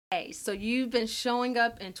Hey, so you've been showing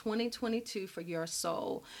up in 2022 for your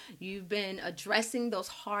soul. You've been addressing those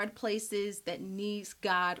hard places that needs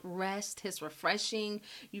God rest, his refreshing.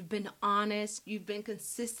 You've been honest. You've been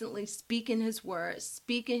consistently speaking his word,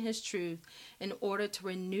 speaking his truth in order to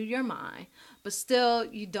renew your mind. But still,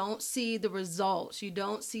 you don't see the results. You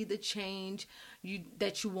don't see the change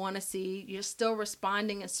that you want to see. You're still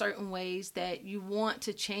responding in certain ways that you want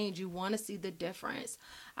to change. You want to see the difference.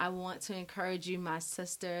 I want to encourage you, my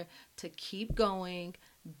sister, to keep going.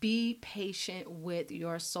 Be patient with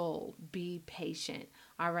your soul. Be patient.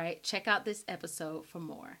 All right. Check out this episode for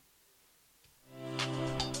more.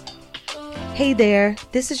 Hey there.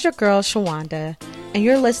 This is your girl, Shawanda, and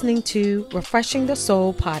you're listening to Refreshing the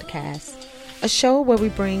Soul podcast, a show where we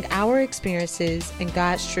bring our experiences and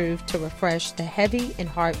God's truth to refresh the heavy and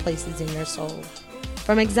hard places in your soul.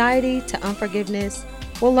 From anxiety to unforgiveness,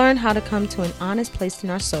 we'll learn how to come to an honest place in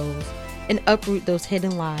our souls and uproot those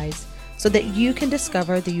hidden lies so that you can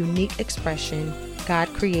discover the unique expression God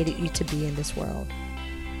created you to be in this world.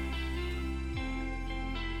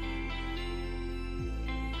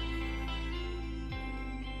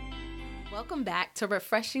 Welcome back to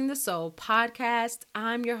Refreshing the Soul podcast.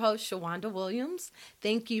 I'm your host, Shawanda Williams.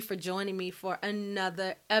 Thank you for joining me for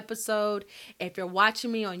another episode. If you're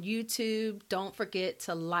watching me on YouTube, don't forget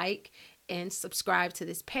to like and subscribe to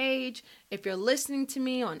this page. If you're listening to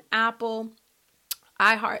me on Apple,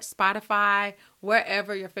 iHeart, Spotify,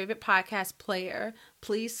 wherever your favorite podcast player,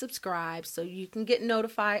 please subscribe so you can get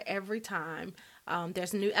notified every time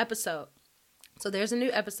there's a new episode. So there's a new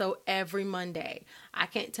episode every Monday. I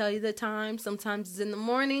can't tell you the time. Sometimes it's in the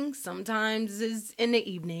morning, sometimes it's in the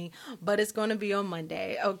evening, but it's going to be on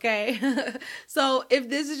Monday, okay? So if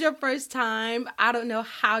this is your first time, I don't know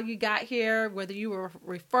how you got here, whether you were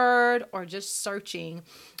referred or just searching.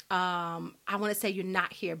 I want to say you're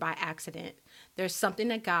not here by accident. There's something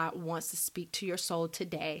that God wants to speak to your soul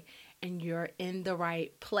today, and you're in the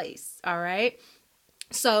right place, all right?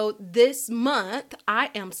 So this month, I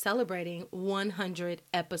am celebrating 100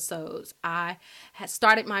 episodes. I had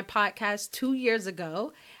started my podcast 2 years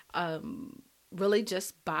ago, really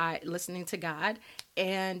just by listening to God,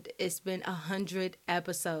 and it's been 100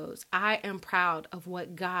 episodes. I am proud of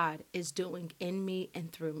what God is doing in me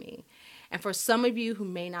and through me. And for some of you who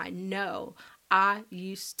may not know, I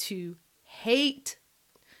used to hate,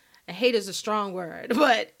 and hate is a strong word,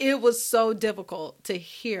 but it was so difficult to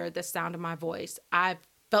hear the sound of my voice. I've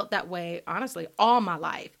felt that way, honestly, all my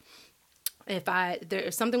life.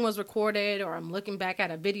 If something was recorded or I'm looking back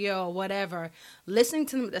at a video or whatever, listening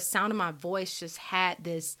to the sound of my voice just had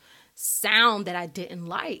this sound that I didn't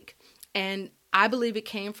like. And I believe it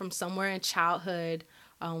came from somewhere in childhood,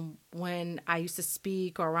 when I used to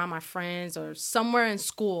speak or around my friends or somewhere in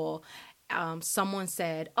school. Someone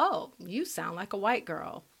said, "Oh, you sound like a white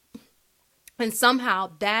girl." And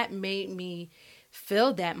somehow that made me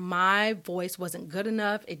feel that my voice wasn't good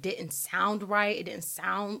enough. It didn't sound right. It didn't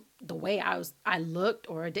sound the way I looked,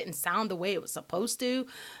 or it didn't sound the way it was supposed to.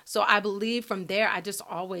 So I believe from there,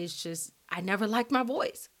 I never liked my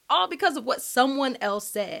voice. All because of what someone else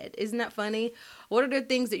said. Isn't that funny? What are the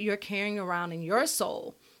things that you're carrying around in your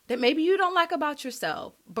soul that maybe you don't like about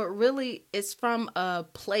yourself, but really it's from a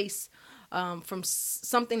place, from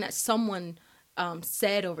something that someone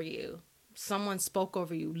said over you, someone spoke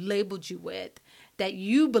over you, labeled you with, that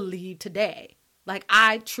you believe today. Like,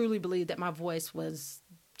 I truly believe that my voice was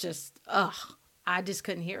just, I just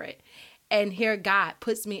couldn't hear it. And here God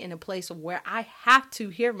puts me in a place where I have to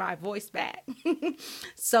hear my voice back.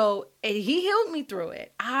 So he healed me through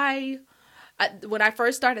it. When I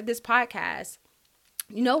first started this podcast,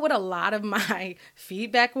 you know what a lot of my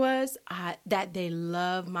feedback was? That they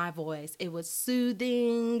love my voice. It was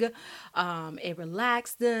soothing. It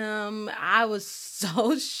relaxed them. I was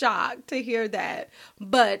so shocked to hear that.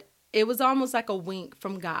 But it was almost like a wink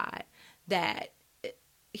from God that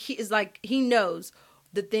he knows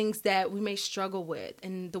the things that we may struggle with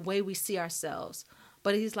and the way we see ourselves.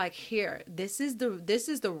 But he's like, here, this is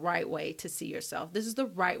the right way to see yourself. This is the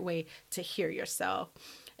right way to hear yourself.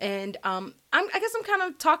 And I guess I'm kind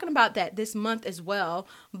of talking about that this month as well.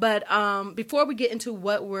 But before we get into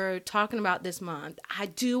what we're talking about this month, I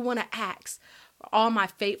do want to ask all my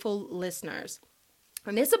faithful listeners,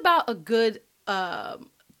 and it's about a good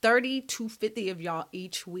 30 to 50 of y'all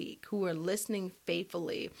each week who are listening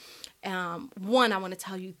faithfully. One, I want to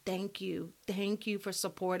tell you thank you. Thank you for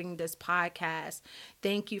supporting this podcast.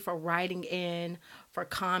 Thank you for writing in, for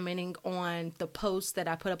commenting on the posts that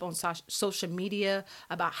I put up on social media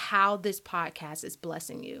about how this podcast is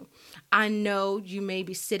blessing you. I know you may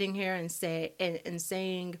be sitting here and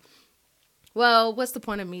saying, Well, what's the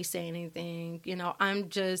point of me saying anything? I'm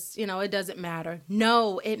just, it doesn't matter.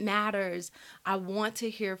 No, it matters. I want to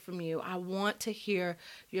hear from you. I want to hear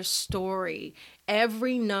your story.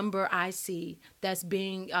 Every number I see that's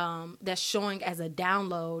showing as a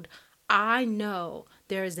download, I know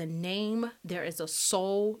there is a name, there is a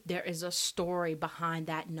soul, there is a story behind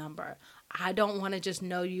that number. I don't want to just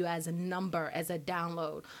know you as a number, as a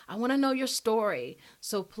download. I want to know your story.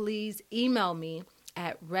 So please email me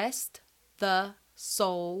at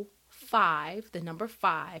restthesoul5, the number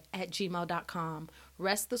 5, at gmail.com.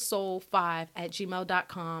 Restthesoul5 at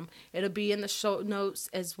gmail.com. It'll be in the show notes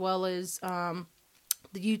as well as the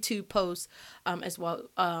YouTube post as well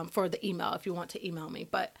for the email if you want to email me.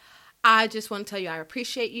 But I just want to tell you I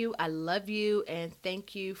appreciate you. I love you. And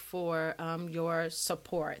thank you for your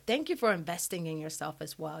support. Thank you for investing in yourself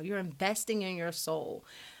as well. You're investing in your soul.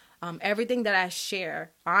 Everything that I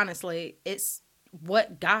share, honestly, it's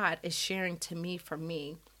what God is sharing to me for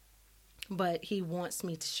me. But he wants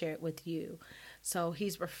me to share it with you. So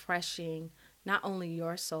he's refreshing not only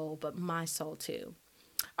your soul, but my soul too.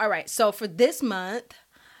 All right. So for this month,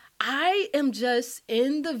 I am just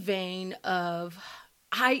in the vein of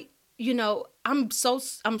I'm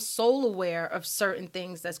soul aware of certain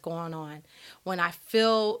things that's going on. When I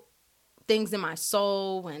feel things in my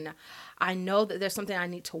soul, when I know that there's something I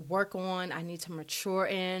need to work on, I need to mature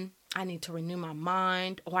in, I need to renew my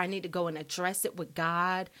mind, or I need to go and address it with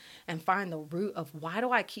God and find the root of why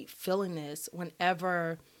do I keep feeling this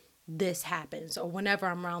whenever this happens, or whenever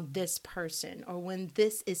I'm around this person, or when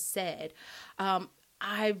this is said.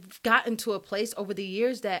 I've gotten to a place over the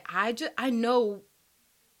years that I know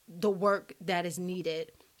the work that is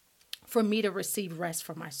needed for me to receive rest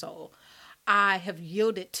for my soul. I have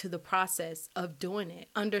yielded to the process of doing it,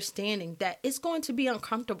 understanding that it's going to be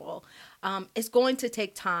uncomfortable. It's going to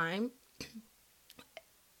take time.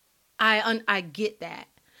 I get that.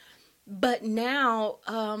 But now,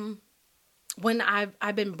 when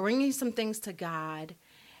I've been bringing some things to God,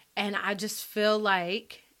 and I just feel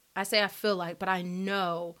like, I feel like, but I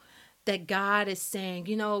know that God is saying,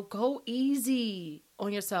 go easy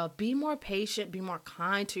on yourself. Be more patient, be more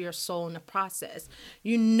kind to your soul in the process.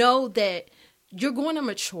 You know that you're going to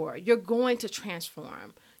mature, you're going to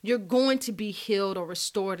transform, you're going to be healed or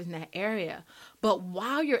restored in that area. But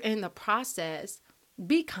while you're in the process,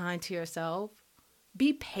 be kind to yourself.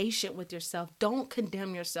 Be patient with yourself. Don't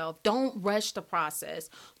condemn yourself. Don't rush the process.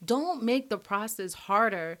 Don't make the process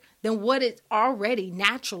harder than what it already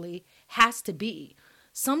naturally has to be.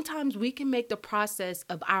 Sometimes we can make the process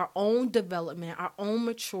of our own development, our own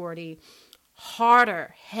maturity,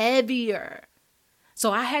 harder, heavier.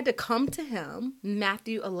 So I had to come to him,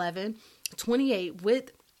 Matthew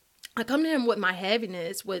 11:28, I come to him with my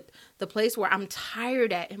heaviness, with the place where I'm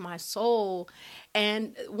tired at in my soul.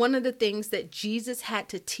 And one of the things that Jesus had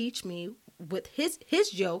to teach me with his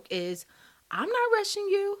yoke is, I'm not rushing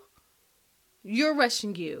you. You're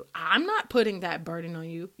rushing you. I'm not putting that burden on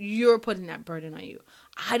you. You're putting that burden on you.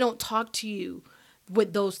 I don't talk to you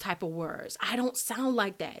with those type of words. I don't sound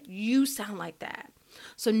like that. You sound like that.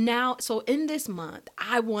 So in this month,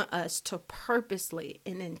 I want us to purposely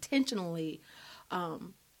and intentionally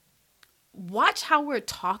watch how we're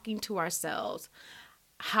talking to ourselves,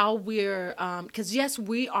 how we're, because yes,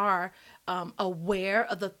 we are aware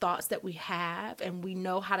of the thoughts that we have and we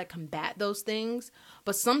know how to combat those things.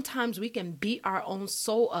 But sometimes we can beat our own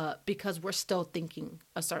soul up because we're still thinking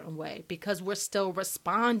a certain way, because we're still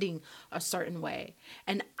responding a certain way.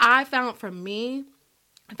 And I found for me,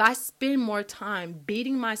 if I spend more time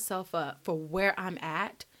beating myself up for where I'm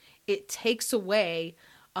at, it takes away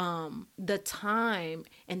the time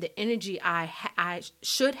and the energy I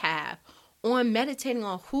should have on meditating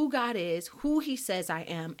on who God is, who he says I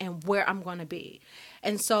am, and where I'm going to be.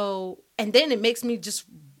 And then it makes me just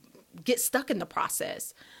get stuck in the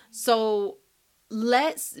process. So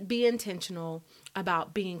let's be intentional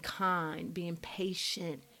about being kind, being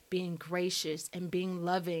patient, being gracious, and being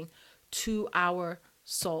loving to our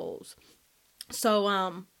souls. So,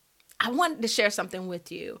 I wanted to share something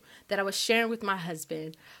with you that I was sharing with my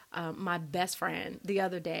husband, my best friend, the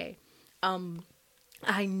other day.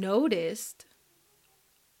 I noticed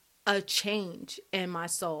a change in my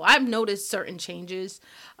soul. I've noticed certain changes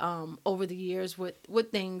over the years with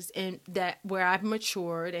things in that where I've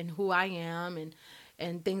matured and who I am,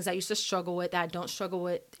 and things I used to struggle with that I don't struggle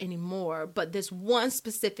with anymore. But this one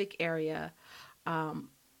specific area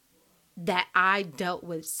that I dealt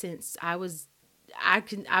with since I would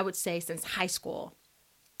say since high school.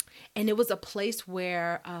 And it was a place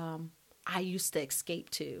where I used to escape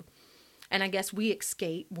to. And I guess we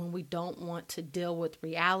escape when we don't want to deal with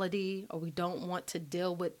reality, or we don't want to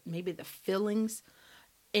deal with maybe the feelings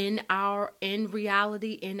in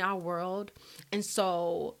reality, in our world. And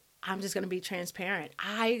so I'm just going to be transparent.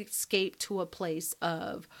 I escaped to a place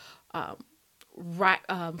of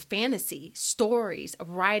fantasy stories, of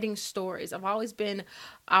writing stories. I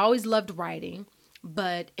always loved writing,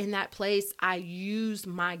 but in that place, I used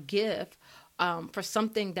my gift for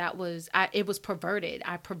something that it was perverted.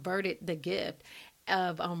 I perverted the gift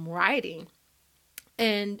of writing,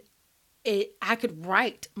 and I could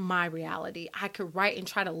write my reality. I could write and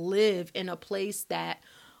try to live in a place that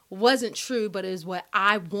wasn't true, but is what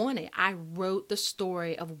I wanted. I wrote the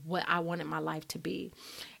story of what I wanted my life to be.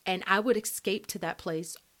 And I would escape to that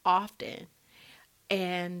place often.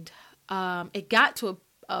 And it got to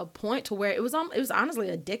a point to where it was honestly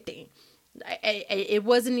addicting. It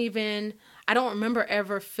wasn't even, I don't remember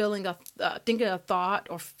ever thinking a thought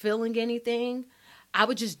or feeling anything. I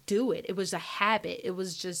would just do it. It was a habit. It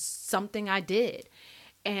was just something I did.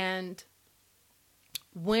 And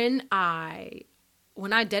when I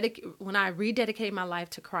rededicated my life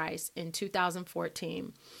to Christ in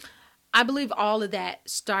 2014, I believe all of that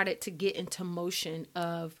started to get into motion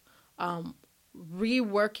of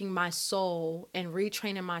reworking my soul and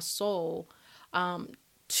retraining my soul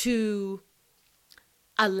to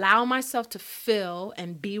allow myself to feel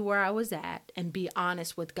and be where I was at and be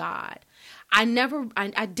honest with God. I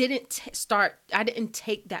didn't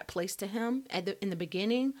take that place to him in the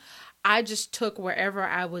beginning. I just took wherever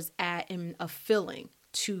I was at in a feeling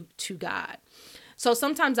to God. So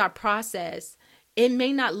sometimes our process, it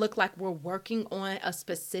may not look like we're working on a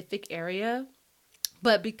specific area,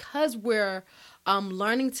 but because we're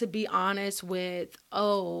learning to be honest with,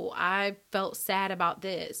 oh, I felt sad about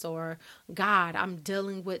this, or God, I'm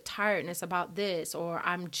dealing with tiredness about this, or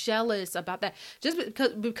I'm jealous about that. Just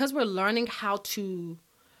because we're learning how to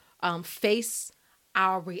face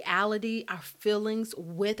our reality, our feelings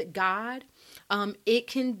with God, it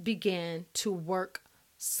can begin to work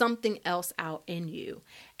something else out in you.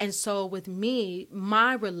 And so with me,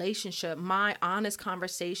 my relationship, my honest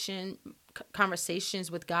conversations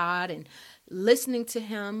with God and listening to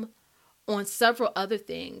him on several other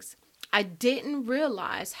things, I didn't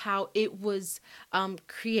realize how it was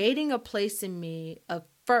creating a place in me of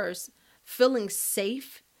first feeling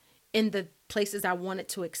safe in the places I wanted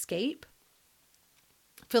to escape,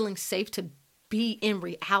 feeling safe to be in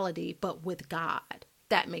reality, but with God.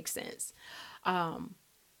 That makes sense.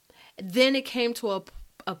 Then it came to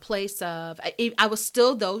a place of, I was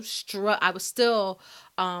still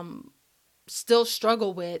still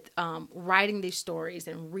struggle with writing these stories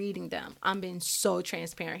and reading them. I'm being so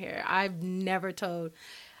transparent here. I've never told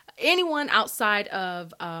anyone outside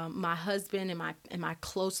of my husband and my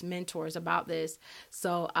close mentors about this.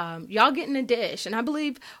 So y'all getting a dish. And I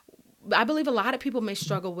believe a lot of people may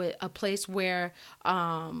struggle with a place where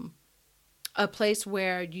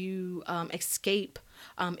you escape.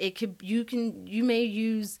 You may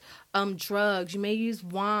use drugs, you may use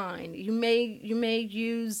wine, you may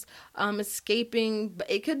use escaping.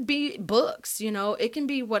 It could be books, it can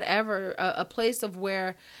be whatever, a place of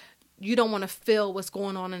where you don't want to feel what's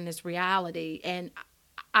going on in this reality. And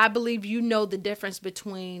I believe the difference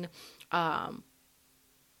between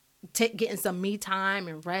getting some me time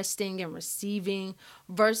and resting and receiving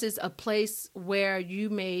versus a place where you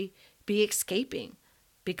may be escaping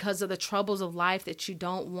because of the troubles of life that you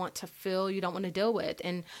don't want to feel, you don't want to deal with.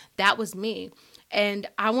 And that was me. And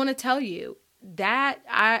I want to tell you that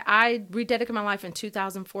I rededicated my life in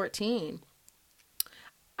 2014.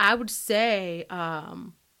 I would say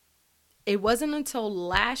it wasn't until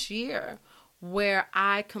last year where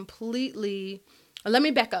I completely, let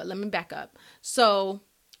me back up. So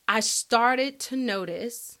I started to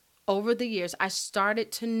notice over the years,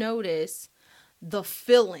 the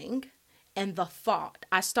feeling and the thought.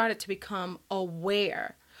 I started to become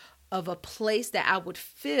aware of a place that I would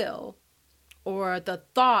feel, or the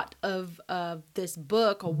thought of this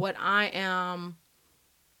book, or what I am,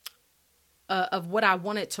 of what I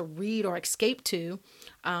wanted to read or escape to.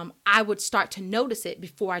 I would start to notice it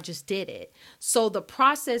before I just did it. So the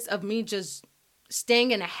process of me just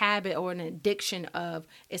staying in a habit or an addiction of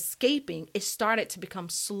escaping, it started to become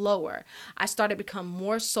slower. I started to become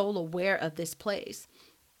more soul aware of this place.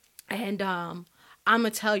 And I'm going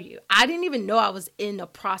to tell you, I didn't even know I was in a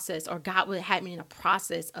process, or God had me in a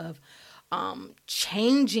process of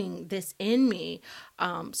changing this in me.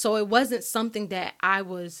 So it wasn't something that I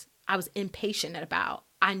was impatient about.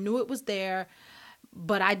 I knew it was there,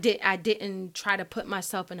 but I didn't try to put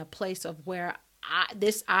myself in a place of where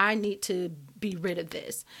I need to be rid of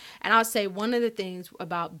this. And I'll say one of the things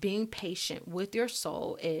about being patient with your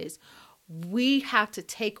soul is we have to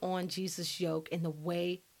take on Jesus' yoke in the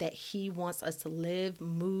way that he wants us to live,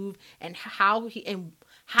 move, and how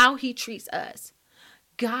he treats us.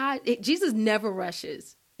 Jesus never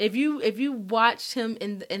rushes. If you watch him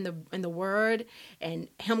in the word and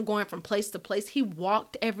him going from place to place, he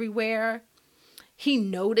walked everywhere. He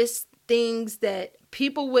noticed things that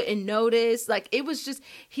people wouldn't notice. Like it was just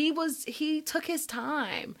he took his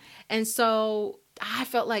time. And so I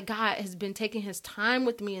felt like God has been taking his time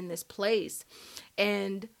with me in this place.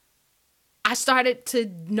 And I started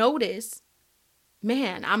to notice,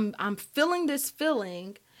 man, I'm feeling this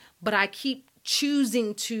feeling, but I keep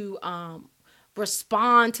choosing to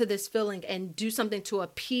respond to this feeling and do something to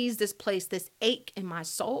appease this place, this ache in my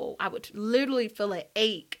soul. I would literally feel an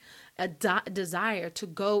ache, a desire to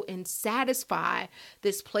go and satisfy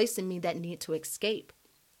this place in me that needed to escape.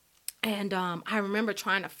 And I remember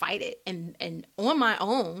trying to fight it and on my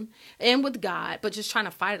own and with God, but just trying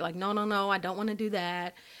to fight it like, no, I don't want to do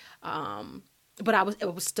that. But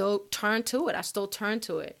it was still turned to it. I still turned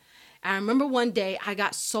to it. I remember one day I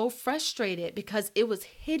got so frustrated because it was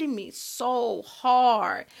hitting me so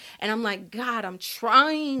hard. And I'm like, God, I'm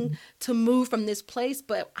trying to move from this place,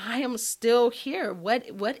 but I am still here. What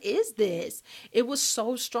is this? It was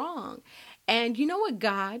so strong. And you know what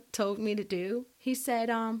God told me to do? He said,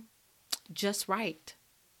 just write.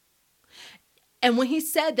 And when he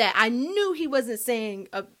said that, I knew he wasn't saying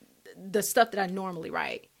the stuff that I normally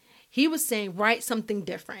write. He was saying, write something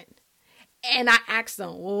different. And I asked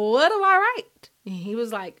him, what do I write? And he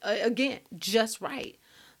was like, again, just write.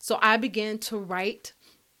 So I began to write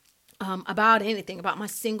about anything, about my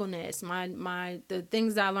singleness, the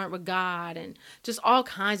things that I learned with God, and just all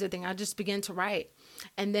kinds of things. I just began to write.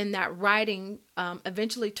 And then that writing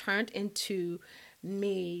eventually turned into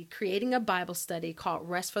me creating a Bible study called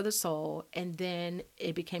Rest for the Soul. And then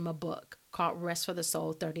it became a book called Rest for the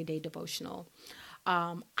Soul, 30-Day Devotional.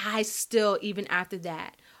 I still, even after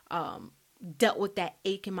that, dealt with that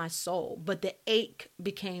ache in my soul, but the ache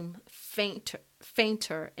became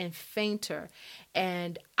fainter and fainter.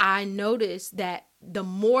 And I noticed that the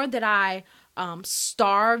more that I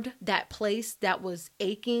starved that place that was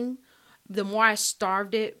aching, the more I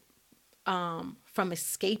starved it from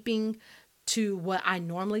escaping to what I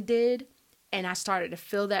normally did. And I started to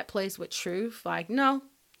fill that place with truth. Like, no,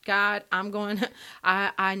 God,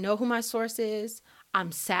 I know who my source is.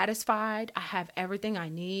 I'm satisfied. I have everything I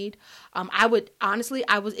need.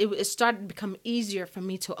 It started to become easier for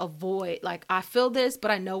me to avoid, like, I feel this, but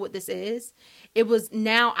I know what this is.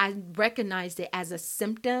 Now I recognized it as a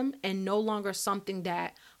symptom and no longer something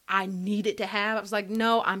that I needed to have. I was like,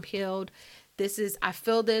 no, I'm healed. I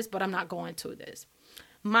feel this, but I'm not going to this.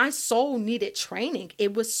 My soul needed training.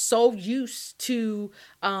 It was so used to,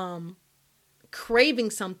 craving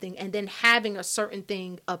something and then having a certain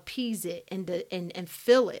thing appease it and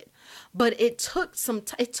fill it. But it took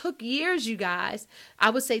it took years, you guys,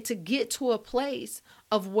 I would say, to get to a place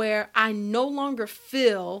of where I no longer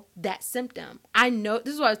feel that symptom. I know,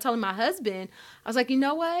 this is what I was telling my husband. I was like, you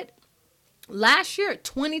know what? Last year,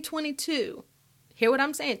 2022, hear what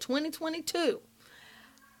I'm saying? 2022.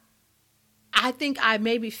 I think I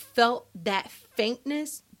maybe felt that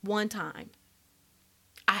faintness one time.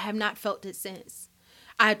 I have not felt it since.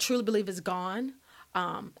 I truly believe it's gone.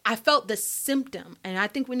 I felt the symptom, and I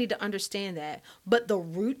think we need to understand that. But the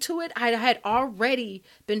root to it, I had already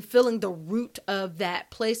been feeling the root of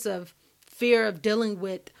that place of fear of dealing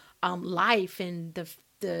with life and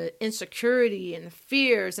the insecurity and the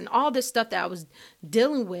fears and all this stuff that I was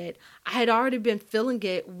dealing with. I had already been feeling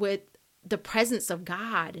it with the presence of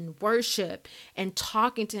God and worship and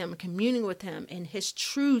talking to him and communing with him and his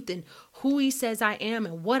truth and who he says I am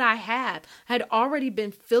and what I have. I had already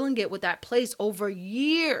been feeling it with that place over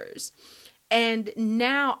years. And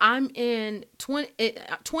now I'm in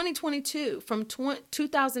 2022 from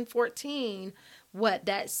 2014,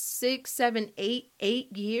 that's 6, 7,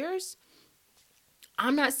 8 years.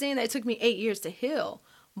 I'm not saying that it took me 8 years to heal,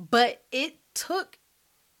 but it took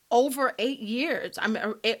over 8 years,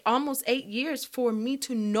 almost 8 years for me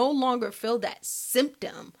to no longer feel that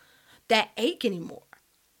symptom, that ache anymore.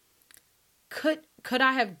 Could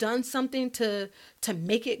I have done something to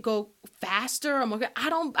make it go faster or more? I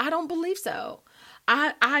don't believe so.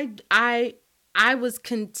 I was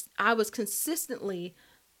consistently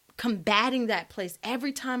combating that place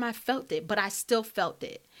every time I felt it, but I still felt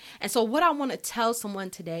it. And so what I want to tell someone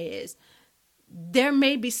today is there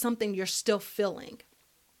may be something you're still feeling.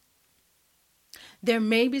 There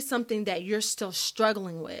may be something that you're still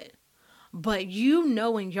struggling with, but you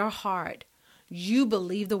know in your heart, you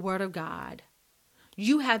believe the word of God.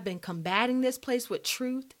 You have been combating this place with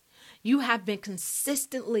truth. You have been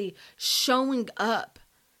consistently showing up,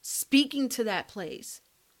 speaking to that place.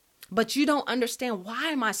 But you don't understand, why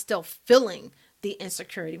am I still feeling the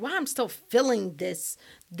insecurity? Why I'm still feeling this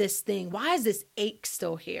thing? Why is this ache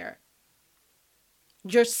still here?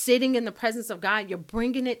 You're sitting in the presence of God. You're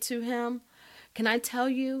bringing it to him. Can I tell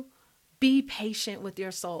you, be patient with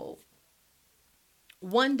your soul.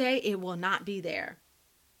 One day it will not be there.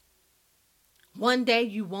 One day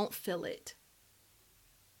you won't feel it.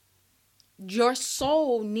 Your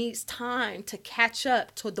soul needs time to catch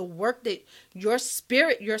up to the work that your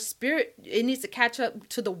spirit, it needs to catch up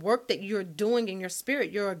to the work that you're doing in your spirit.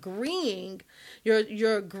 You're agreeing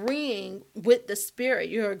with the spirit.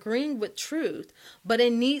 You're agreeing with truth, but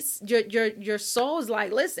it needs, your soul's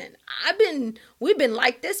like, listen, we've been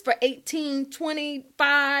like this for 18,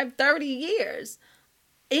 25, 30 years.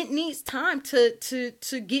 It needs time to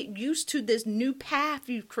get used to this new path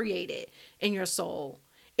you've created in your soul.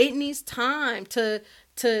 It needs time to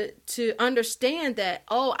understand that,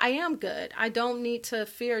 oh, I am good. I don't need to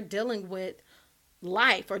fear dealing with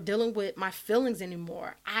life or dealing with my feelings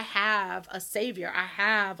anymore. I have a savior. I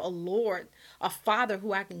have a Lord, a father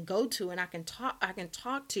who I can go to and I can talk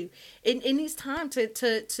to. It needs time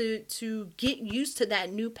to get used to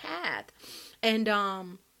that new path. And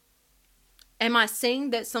am I saying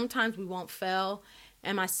that sometimes we won't fail?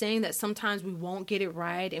 Am I saying that sometimes we won't get it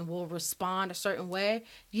right and we'll respond a certain way?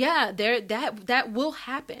 Yeah, that will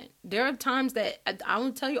happen. There are times that I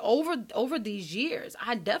want to tell you, over these years,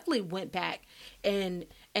 I definitely went back and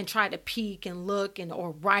tried to peek and look or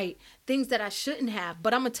write things that I shouldn't have.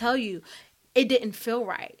 But I'm gonna tell you, it didn't feel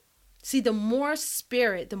right. See, the more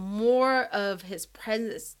spirit, the more of his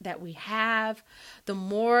presence that we have, the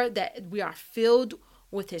more that we are filled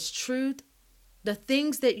with his truth. The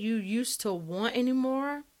things that you used to want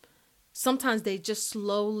anymore, sometimes they just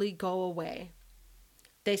slowly go away.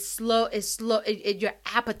 Your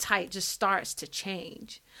appetite just starts to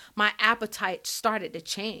change. My appetite started to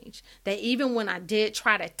change. That even when I did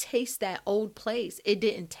try to taste that old place, it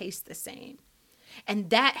didn't taste the same. And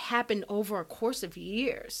that happened over a course of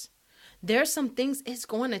years. There's some things it's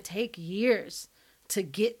going to take years to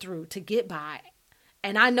get through, to get by.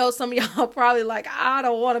 And I know some of y'all probably like, I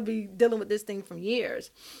don't want to be dealing with this thing for years.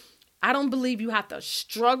 I don't believe you have to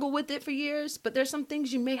struggle with it for years, but there's some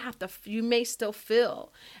things you may still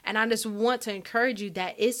feel. And I just want to encourage you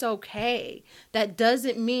that it's okay. That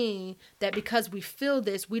doesn't mean that because we feel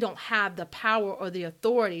this, we don't have the power or the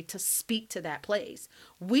authority to speak to that place.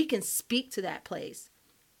 We can speak to that place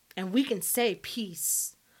and we can say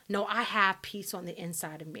peace. No, I have peace on the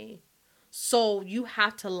inside of me. So you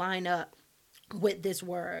have to line up with this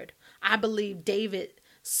word. I believe David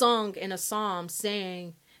sung in a psalm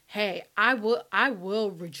saying, hey, I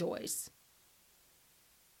will rejoice.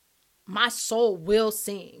 My soul will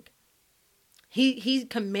sing. He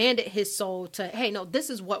commanded his soul to, hey, no, this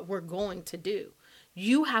is what we're going to do.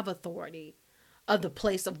 You have authority of the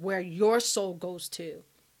place of where your soul goes to.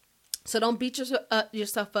 So don't beat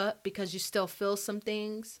yourself up because you still feel some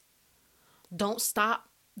things. Don't stop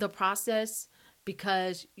the process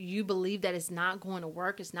because you believe that it's not going to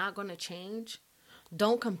work, it's not going to change.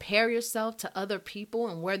 Don't compare yourself to other people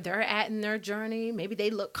and where they're at in their journey. Maybe they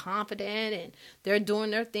look confident and they're doing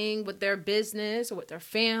their thing with their business or with their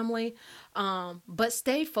family. But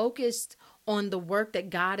stay focused on the work that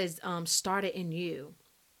God has started in you.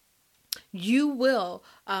 You will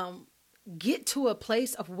get to a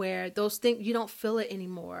place of where those things, you don't feel it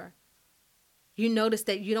anymore. You notice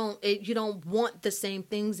that you don't want the same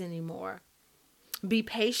things anymore. Be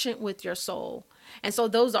patient with your soul. And so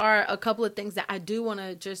those are a couple of things that I do want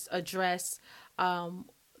to just address,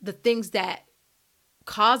 the things that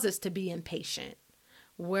cause us to be impatient.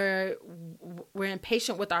 We're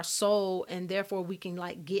impatient with our soul and therefore we can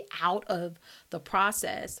get out of the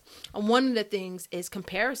process. And one of the things is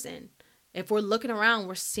comparison. If we're looking around,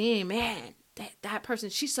 we're seeing, man, that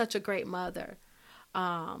person, she's such a great mother.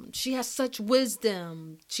 She has such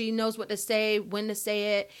wisdom. She knows what to say, when to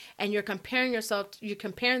say it. And you're comparing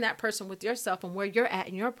that person with yourself and where you're at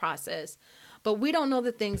in your process. But we don't know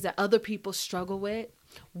the things that other people struggle with.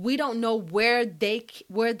 We don't know where they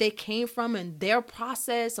came from in their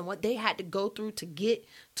process and what they had to go through to get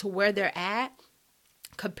to where they're at.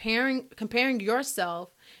 Comparing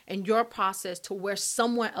yourself and your process to where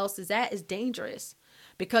someone else is at is dangerous.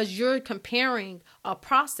 Because you're comparing a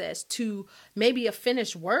process to maybe a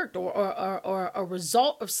finished work or a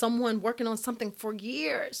result of someone working on something for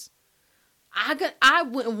years. I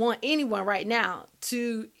wouldn't want anyone right now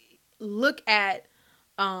to look at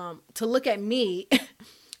me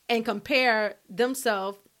and compare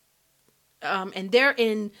themselves. And they're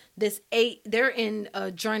in they're in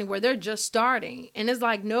a journey where they're just starting. And it's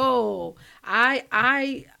like, no,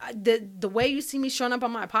 the way you see me showing up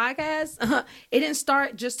on my podcast, it didn't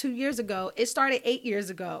start just 2 years ago. It started 8 years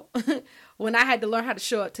ago when I had to learn how to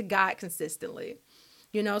show up to God consistently.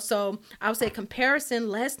 So I would say comparison,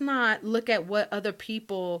 let's not look at what other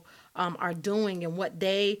people are doing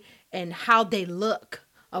and and how they look.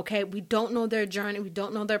 Okay. We don't know their journey. We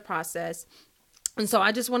don't know their process. And so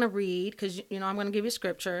I just want to read, because, I'm going to give you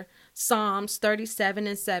scripture, Psalms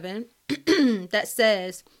 37:7, that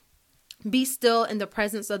says, "Be still in the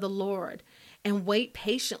presence of the Lord and wait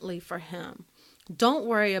patiently for him. Don't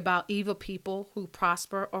worry about evil people who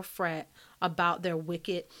prosper or fret about their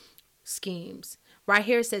wicked schemes." Right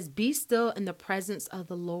here it says, be still in the presence of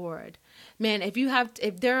the Lord. Man,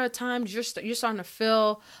 if there are times you're starting to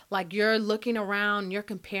feel like you're looking around, you're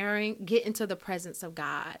comparing, get into the presence of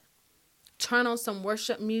God. Turn on some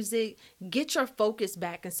worship music, get your focus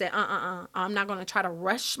back and say, I'm not going to try to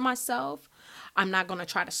rush myself. I'm not going to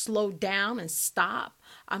try to slow down and stop.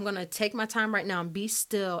 I'm going to take my time right now and be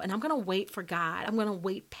still. And I'm going to wait for God. I'm going to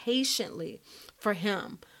wait patiently for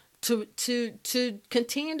him to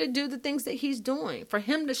continue to do the things that he's doing, for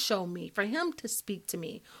him to show me, for him to speak to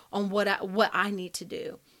me on what I need to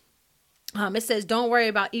do. It says, don't worry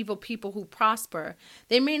about evil people who prosper.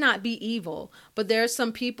 They may not be evil, but there are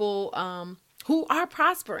some people who are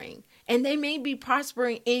prospering, and they may be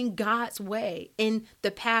prospering in God's way, in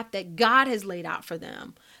the path that God has laid out for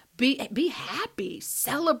them. Be happy,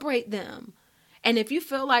 celebrate them. And if you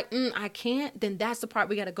feel like, I can't, then that's the part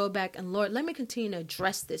we got to go back and, Lord, let me continue to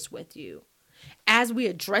address this with you. As we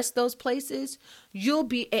address those places, you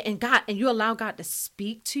allow God to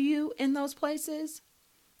speak to you in those places.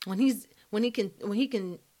 When he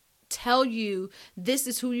can tell you, this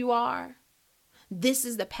is who you are, this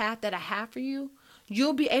is the path that I have for you,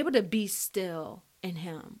 you'll be able to be still in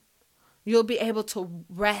him. You'll be able to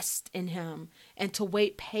rest in him and to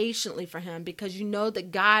wait patiently for him, because you know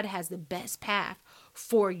that God has the best path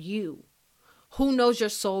for you. Who knows your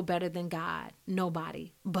soul better than God?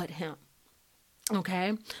 Nobody but him.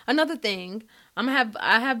 Okay. Another thing, I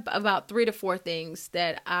have about 3 to 4 things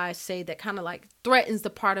that I say that kind of like threatens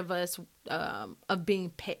the part of us of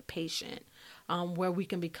being patient, where we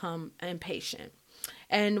can become impatient.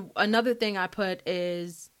 And another thing I put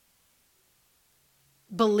is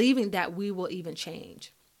believing that we will even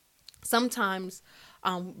change. Sometimes,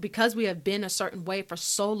 because we have been a certain way for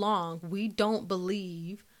so long, we don't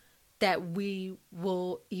believe that we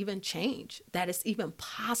will even change, that it's even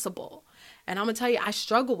possible. And I'm gonna tell you, I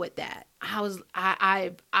struggle with that.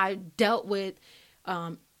 I dealt with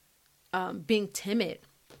being timid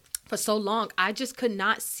for so long. I just could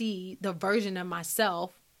not see the version of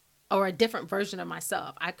myself, or a different version of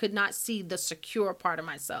myself. I could not see the secure part of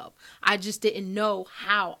myself. I just didn't know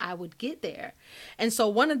how I would get there. And so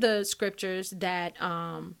one of the scriptures that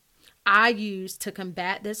I used to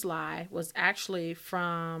combat this lie was actually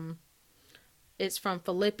from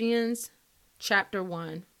Philippians chapter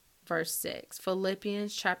 1, verse 6.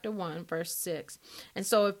 Philippians chapter 1, verse 6. And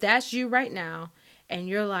so if that's you right now, and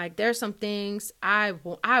you're like, there's some things I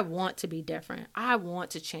want to be different. I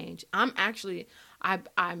want to change. I'm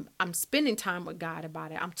spending time with God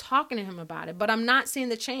about it. I'm talking to him about it, but I'm not seeing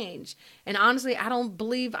the change. And honestly, I don't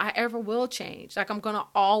believe I ever will change. Like, I'm going to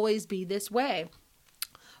always be this way.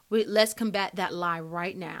 Let's combat that lie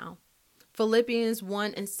right now. Philippians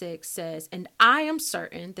 1:6 says, and I am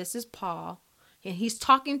certain, this is Paul, and he's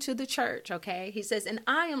talking to the church, okay? He says, and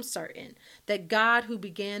I am certain that God, who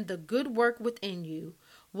began the good work within you,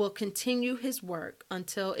 will continue his work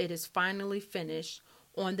until it is finally finished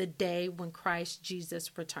on the day when Christ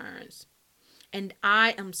Jesus returns. And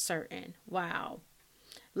I am certain. Wow.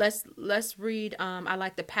 Let's read. I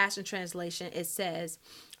like the Passion Translation. It says,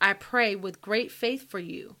 I pray with great faith for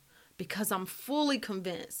you, because I'm fully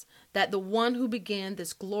convinced that the one who began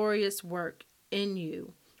this glorious work in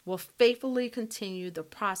you will faithfully continue the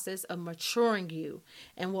process of maturing you,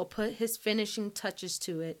 and will put his finishing touches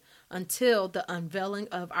to it until the unveiling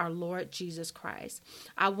of our Lord Jesus Christ.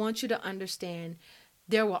 I want you to understand,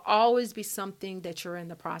 there will always be something that you're in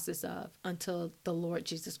the process of until the Lord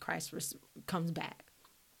Jesus Christ comes back.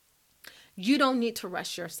 You don't need to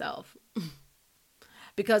rush yourself.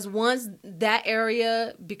 Because once that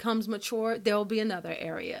area becomes mature, there will be another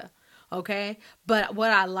area. Okay. But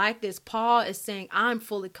what I like is Paul is saying, I'm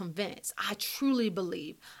fully convinced. I truly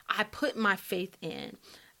believe. I put my faith in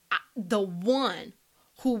the one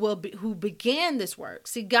who began this work.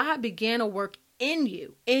 See, God began a work in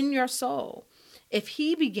you, in your soul. If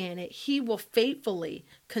he began it, he will faithfully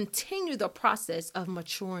continue the process of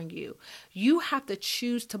maturing you. You have to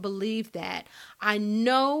choose to believe that. I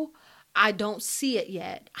know I don't see it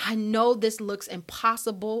yet. I know this looks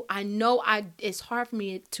impossible. I know it's hard for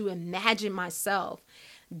me to imagine myself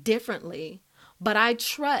differently, but I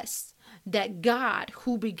trust that God,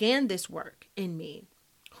 who began this work in me,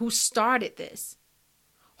 who started this,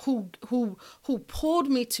 who pulled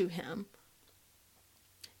me to him,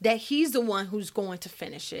 that he's the one who's going to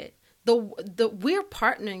finish it. We're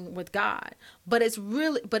partnering with God, but it's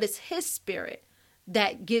his spirit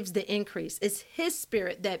that gives the increase. It's his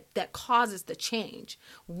spirit that causes the change.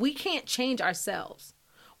 We can't change ourselves.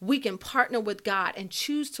 We can partner with God and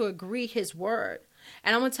choose to agree his word.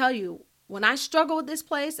 And I'm going to tell you, when I struggle with this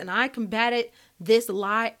place and I combated this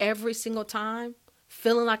lie every single time,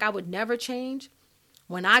 feeling like I would never change,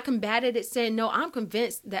 when I combated it, saying, no, I'm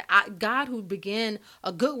convinced that God who began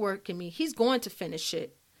a good work in me, he's going to finish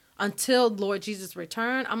it until Lord Jesus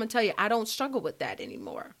return. I'm going to tell you, I don't struggle with that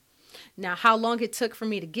anymore. Now, how long it took for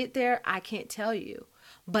me to get there, I can't tell you.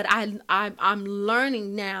 But I'm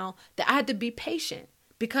learning now that I had to be patient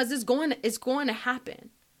because it's going to happen.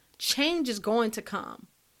 Change is going to come.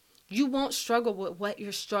 You won't struggle with what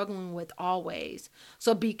you're struggling with always.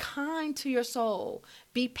 So be kind to your soul.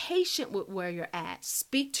 Be patient with where you're at.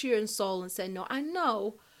 Speak to your soul and say, no, I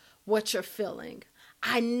know what you're feeling.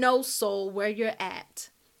 I know, soul, where you're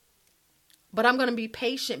at. But I'm going to be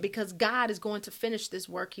patient because God is going to finish this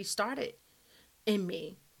work he started in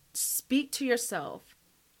me. Speak to yourself.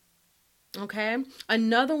 Okay?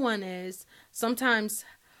 Another one is sometimes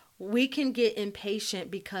we can get impatient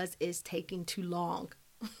because it's taking too long.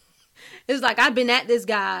 It's like, I've been at this,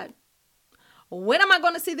 God. When am I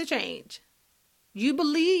going to see the change? You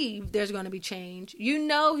believe there's going to be change. You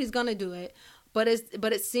know he's going to do it. But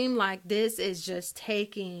it seemed like this is just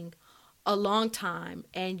taking a long time.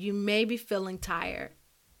 And you may be feeling tired.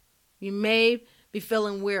 You may be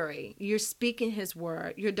feeling weary. You're speaking his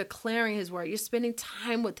word. You're declaring his word. You're spending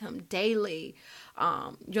time with him daily.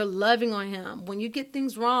 You're loving on him. When you get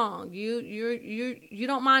things wrong, you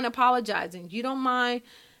don't mind apologizing. You don't mind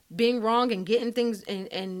being wrong and getting things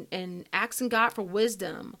and asking God for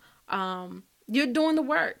wisdom. You're doing the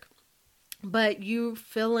work, but you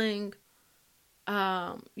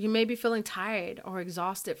may be feeling tired or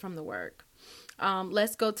exhausted from the work.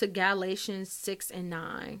 Let's go to Galatians 6 and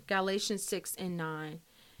 9. Galatians 6 and 9.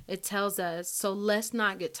 It tells us, so let's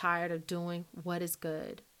not get tired of doing what is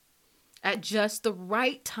good. At just the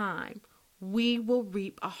right time, we will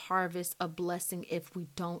reap a harvest of blessing if we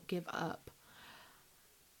don't give up.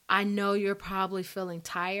 I know you're probably feeling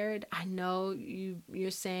tired. I know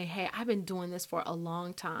you're saying, hey, I've been doing this for a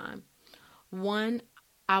long time. One,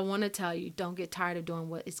 I want to tell you, don't get tired of doing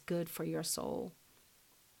what is good for your soul.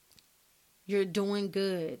 You're doing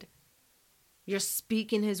good. You're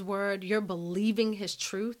speaking his word. You're believing his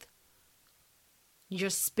truth. You're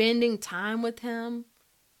spending time with him.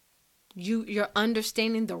 You're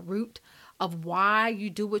understanding the root of why you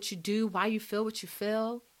do what you do, why you feel what you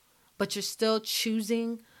feel, but you're still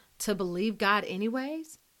choosing to believe God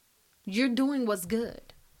anyways. You're doing what's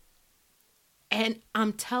good. And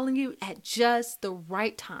I'm telling you, at just the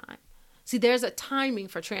right time. See, there's a timing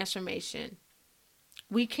for transformation.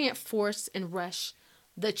 We can't force and rush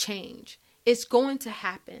the change. It's going to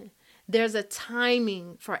happen. There's a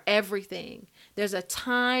timing for everything. There's a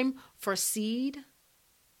time for seed,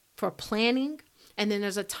 for planting, and then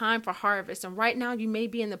there's a time for harvest. And right now you may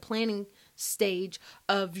be in the planting stage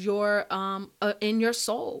of your in your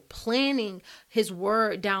soul, planting his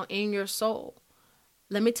word down in your soul.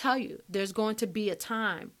 Let me tell you, there's going to be a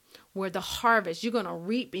time where the harvest, you're going to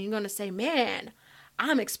reap and you're going to say, man,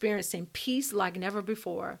 I'm experiencing peace like never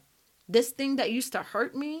before. This thing that used to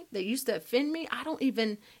hurt me, that used to offend me,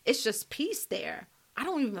 it's just peace there. I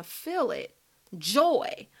don't even feel it.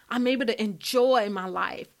 Joy. I'm able to enjoy my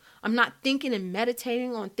life. I'm not thinking and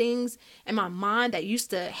meditating on things in my mind that used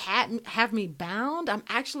to have me bound. I'm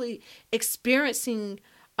actually experiencing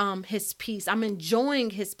his peace. I'm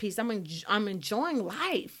enjoying his peace. I'm enjoying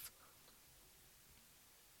life.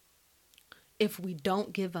 If we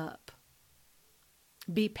don't give up,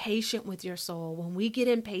 be patient with your soul. When we get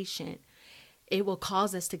impatient, it will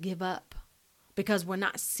cause us to give up because we're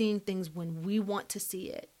not seeing things when we want to see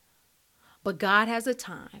it. But God has a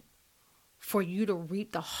time for you to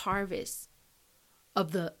reap the harvest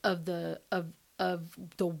of the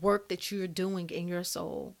work that you're doing in your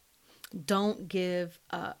soul. Don't give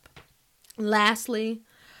up. Lastly,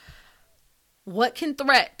 what can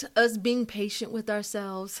threat us being patient with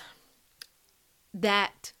ourselves?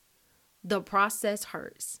 That the process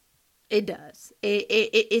hurts. It does.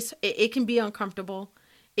 It can be uncomfortable.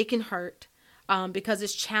 It can hurt, because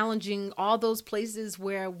it's challenging all those places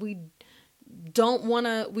where we don't want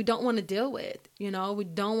to deal with, we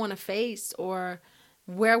don't want to face, or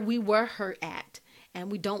where we were hurt at,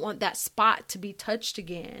 and we don't want that spot to be touched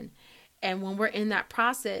again. And when we're in that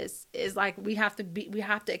process, it's like we have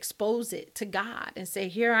to expose it to God and say,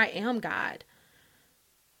 here I am, God.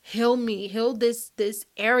 Heal me, heal this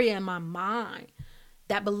area in my mind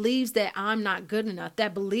that believes that I'm not good enough,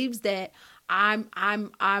 that believes that I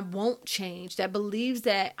won't change, that believes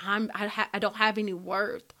that I don't have any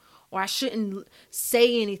worth, or I shouldn't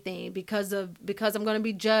say anything because I'm going to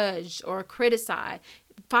be judged or criticized.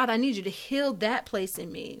 Father, I need you to heal that place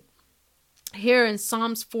in me. Here in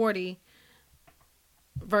Psalms 40,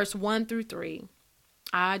 verse 1 through 3,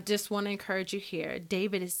 I just want to encourage you here.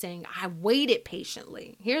 David is saying, I waited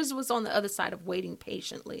patiently. Here's what's on the other side of waiting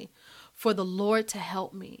patiently: for the Lord to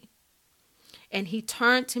help me. And he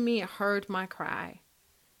turned to me and heard my cry.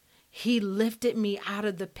 He lifted me out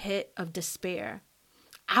of the pit of despair,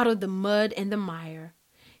 out of the mud and the mire.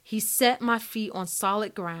 He set my feet on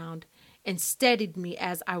solid ground and steadied me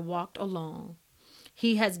as I walked along.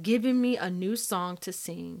 He has given me a new song to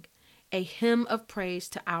sing, a hymn of praise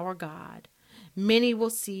to our God. Many will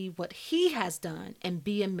see what he has done and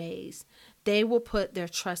be amazed. They will put their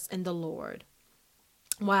trust in the Lord.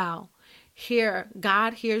 Wow. Here,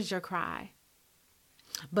 God hears your cry.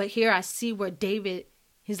 But here I see where David,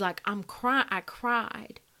 he's like, I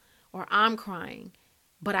cried, or I'm crying,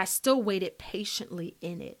 but I still waited patiently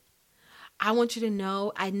in it. I want you to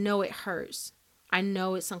know, I know it hurts. I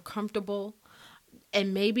know it's uncomfortable.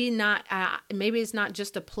 And maybe it's not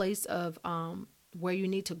just a place of where you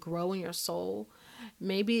need to grow in your soul.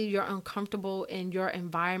 Maybe you're uncomfortable in your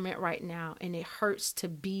environment right now, and it hurts to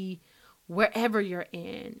be wherever you're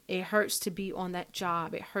in. It hurts to be on that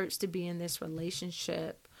job. It hurts to be in this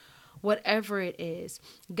relationship. Whatever it is,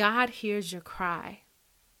 God hears your cry.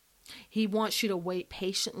 He wants you to wait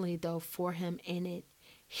patiently, though, for him in it.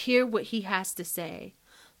 Hear what he has to say.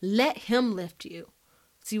 Let him lift you.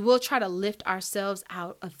 See, we'll try to lift ourselves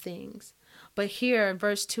out of things. But here in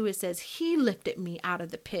verse 2, it says, he lifted me out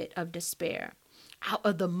of the pit of despair, out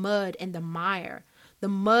of the mud and the mire. The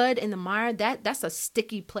mud and the mire, that's a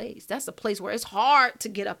sticky place. That's a place where it's hard to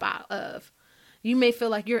get up out of. You may feel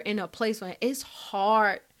like you're in a place where it's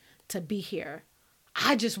hard to be here.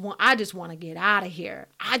 I just want to get out of here.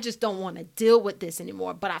 I just don't want to deal with this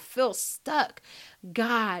anymore, but I feel stuck.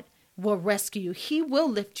 God will rescue you. He will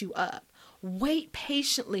lift you up. Wait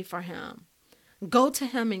patiently for him. Go to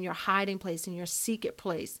him in your hiding place, in your secret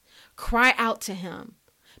place. Cry out to him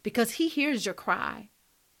because he hears your cry.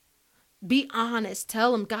 Be honest.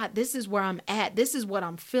 Tell him, God, this is where I'm at. This is what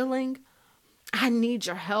I'm feeling. I need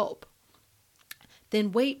your help.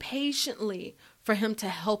 Then wait patiently for him to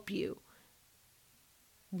help you.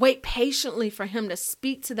 Wait patiently for him to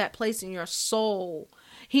speak to that place in your soul.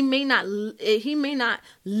 He may not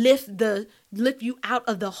lift you out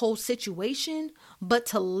of the whole situation, but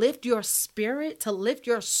to lift your spirit, to lift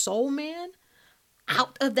your soul, man,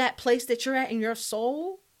 out of that place that you're at in your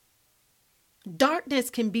soul. Darkness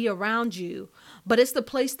can be around you, but it's the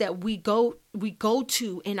place that we go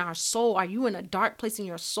to in our soul. Are you in a dark place in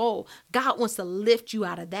your soul? God wants to lift you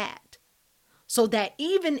out of that. So that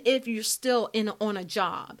even if you're still on a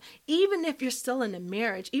job, even if you're still in a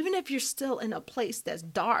marriage, even if you're still in a place that's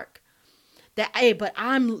dark,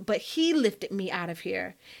 but he lifted me out of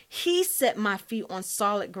here. He set my feet on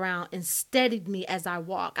solid ground and steadied me as I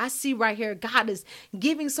walk. I see right here, God is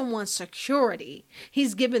giving someone security.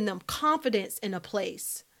 He's giving them confidence in a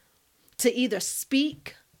place to either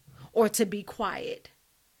speak or to be quiet,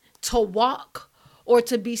 to walk or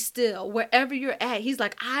to be still. Wherever you're at, he's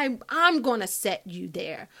like, I'm going to set you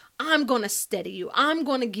there. I'm going to steady you. I'm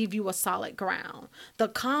going to give you a solid ground. The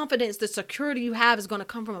confidence, the security you have is going to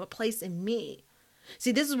come from a place in me.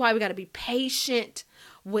 See, this is why we got to be patient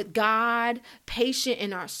with God, patient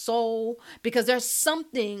in our soul, because there's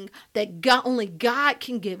something that only God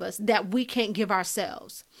can give us that we can't give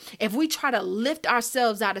ourselves. If we try to lift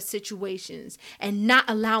ourselves out of situations and not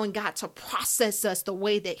allowing God to process us the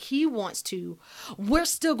way that he wants to, we're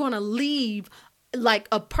still going to leave like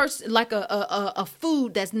a person, like a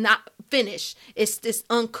food that's not finished. It's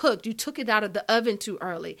uncooked. You took it out of the oven too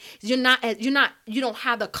early. You don't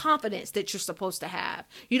have the confidence that you're supposed to have.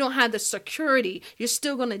 You don't have the security. You're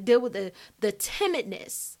still going to deal with the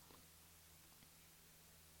timidness.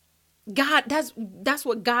 God, that's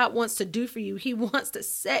what God wants to do for you. He wants to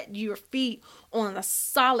set your feet on a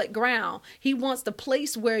solid ground. He wants the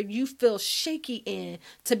place where you feel shaky in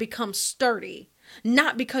to become sturdy.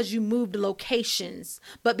 not because you moved locations,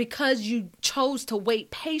 but because you chose to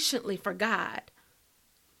wait patiently for God.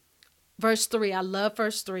 Verse 3, I love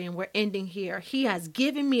verse 3, and we're ending here. He has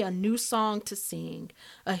given me a new song to sing,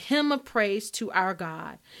 a hymn of praise to our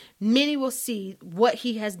God. Many will see what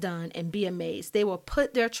he has done and be amazed. They will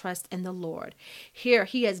put their trust in the Lord. Here,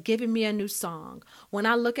 he has given me a new song. When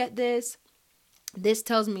I look at this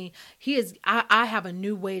tells me I have a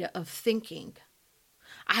new way of thinking.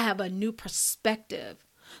 I have a new perspective.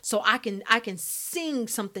 So I can sing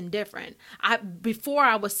something different. Before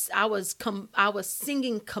I was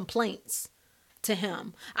singing complaints to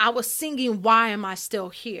him. I was singing, why am I still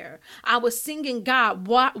here? I was singing, God,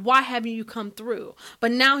 why haven't you come through?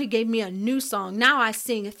 But now he gave me a new song. Now I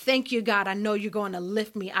sing, thank you, God. I know you're going to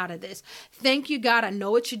lift me out of this. Thank you, God. I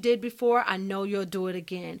know what you did before. I know you'll do it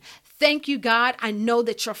again. Thank you, God. I know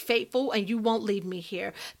that you're faithful and you won't leave me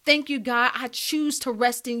here. Thank you, God. I choose to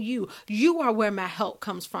rest in you. You are where my help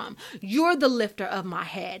comes from. You're the lifter of my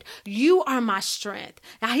head. You are my strength.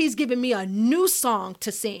 Now he's given me a new song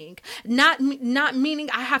to sing. Not meaning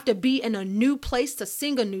I have to be in a new place to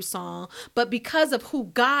sing a new song, but because of who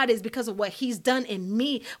God is, because of what he's done in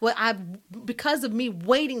me, because of me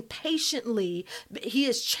waiting patiently, he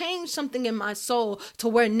has changed something in my soul to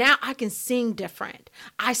where now I can sing different.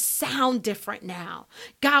 I sound different now.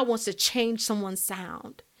 God wants to change someone's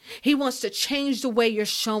sound. He wants to change the way you're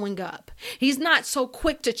showing up. He's not so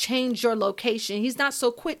quick to change your location. He's not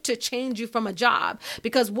so quick to change you from a job,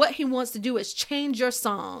 because what he wants to do is change your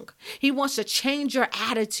song. He wants to change your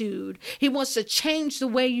attitude. He wants to change the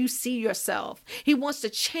way you see yourself. He wants to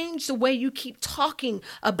change the way you keep talking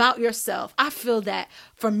about yourself. I feel that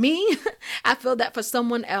for me. I feel that for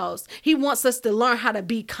someone else. He wants us to learn how to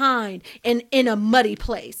be kind in a muddy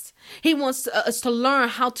place. He wants us to learn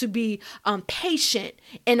how to be patient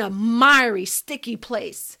in a miry, sticky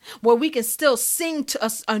place where we can still sing to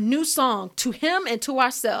us a new song to him and to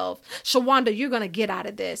ourselves. Shawanda, you're going to get out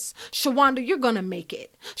of this. Shawanda, you're going to make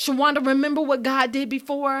it. Shawanda, remember what God did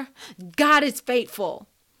before? God is faithful.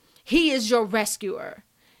 He is your rescuer.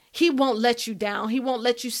 He won't let you down. He won't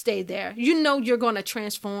let you stay there. You know you're going to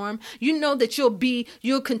transform. You know that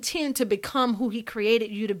you'll continue to become who he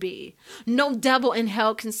created you to be. No devil in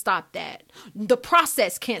hell can stop that. The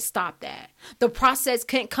process can't stop that. The process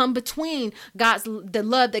can't come between the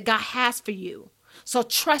love that God has for you. So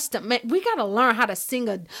trust him. Man, we got to learn how to sing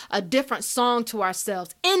a different song to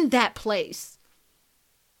ourselves in that place.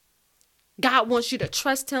 God wants you to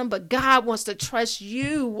trust him, but God wants to trust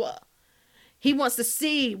you. He wants to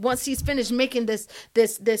see, once he's finished making this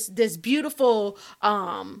beautiful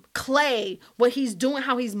clay, what he's doing,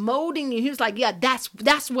 how he's molding you. He was like, yeah,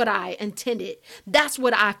 that's what I intended. That's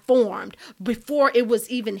what I formed before it was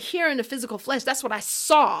even here in the physical flesh. That's what I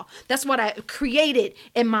saw. That's what I created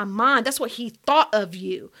in my mind. That's what he thought of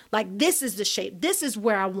you. Like, this is the shape. This is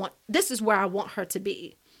where I want her to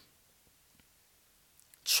be.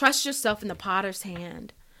 Trust yourself in the potter's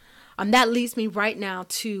hand. That leads me right now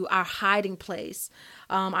to our hiding place.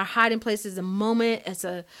 Our hiding place is a moment. It's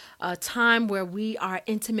a time where we are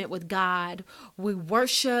intimate with God. We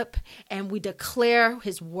worship and we declare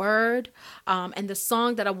his word. And the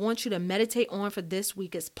song that I want you to meditate on for this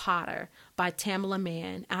week is Potter by Tamela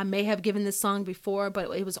Mann. I may have given this song before, but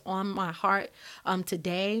it was on my heart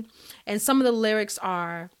today. And some of the lyrics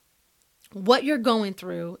are, what you're going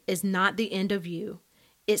through is not the end of you.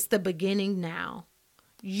 It's the beginning now.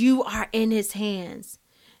 You are in his hands.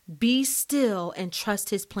 Be still and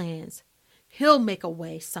trust his plans. He'll make a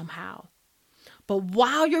way somehow. But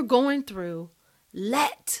while you're going through,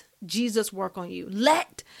 let Jesus work on you.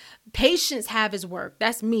 Let patience have his work.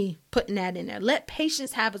 That's me putting that in there. Let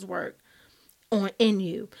patience have his work in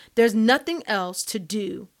you. There's nothing else to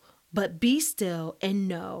do but be still and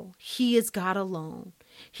know he is God alone.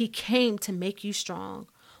 He came to make you strong.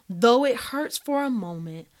 Though it hurts for a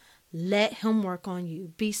moment, let him work on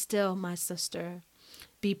you. Be still, my sister.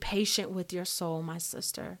 Be patient with your soul, my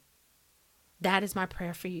sister. That is my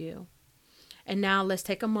prayer for you. And now let's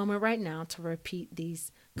take a moment right now to repeat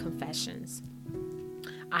these confessions.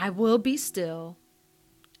 I will be still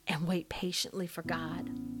and wait patiently for God.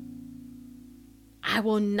 I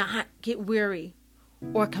will not get weary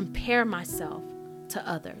or compare myself to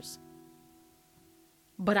others,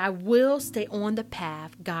 but I will stay on the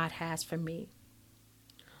path God has for me.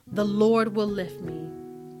 The Lord will lift me.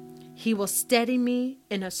 He will steady me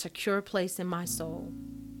in a secure place in my soul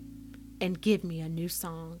and give me a new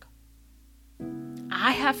song.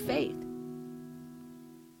 I have faith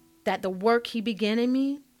that the work he began in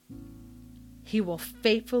me, he will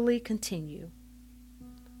faithfully continue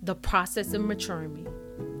the process of maturing me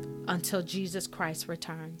until Jesus Christ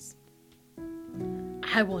returns.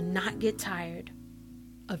 I will not get tired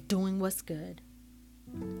of doing what's good,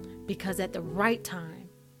 because at the right time,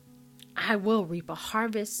 I will reap a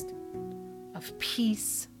harvest of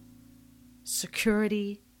peace,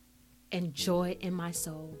 security, and joy in my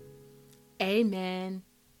soul. Amen,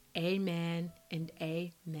 amen, and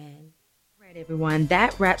amen. All right, everyone,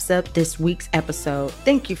 that wraps up this week's episode.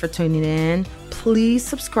 Thank you for tuning in. Please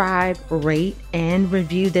subscribe, rate, and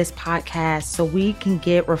review this podcast so we can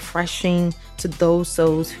get refreshing to those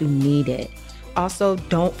souls who need it. Also,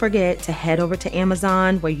 don't forget to head over to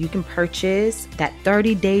Amazon, where you can purchase that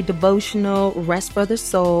 30-day devotional Rest for the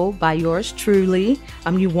Soul by yours truly.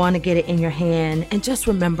 You want to get it in your hand. And just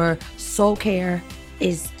remember, soul care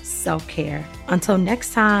is self-care. Until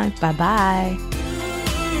next time, bye-bye.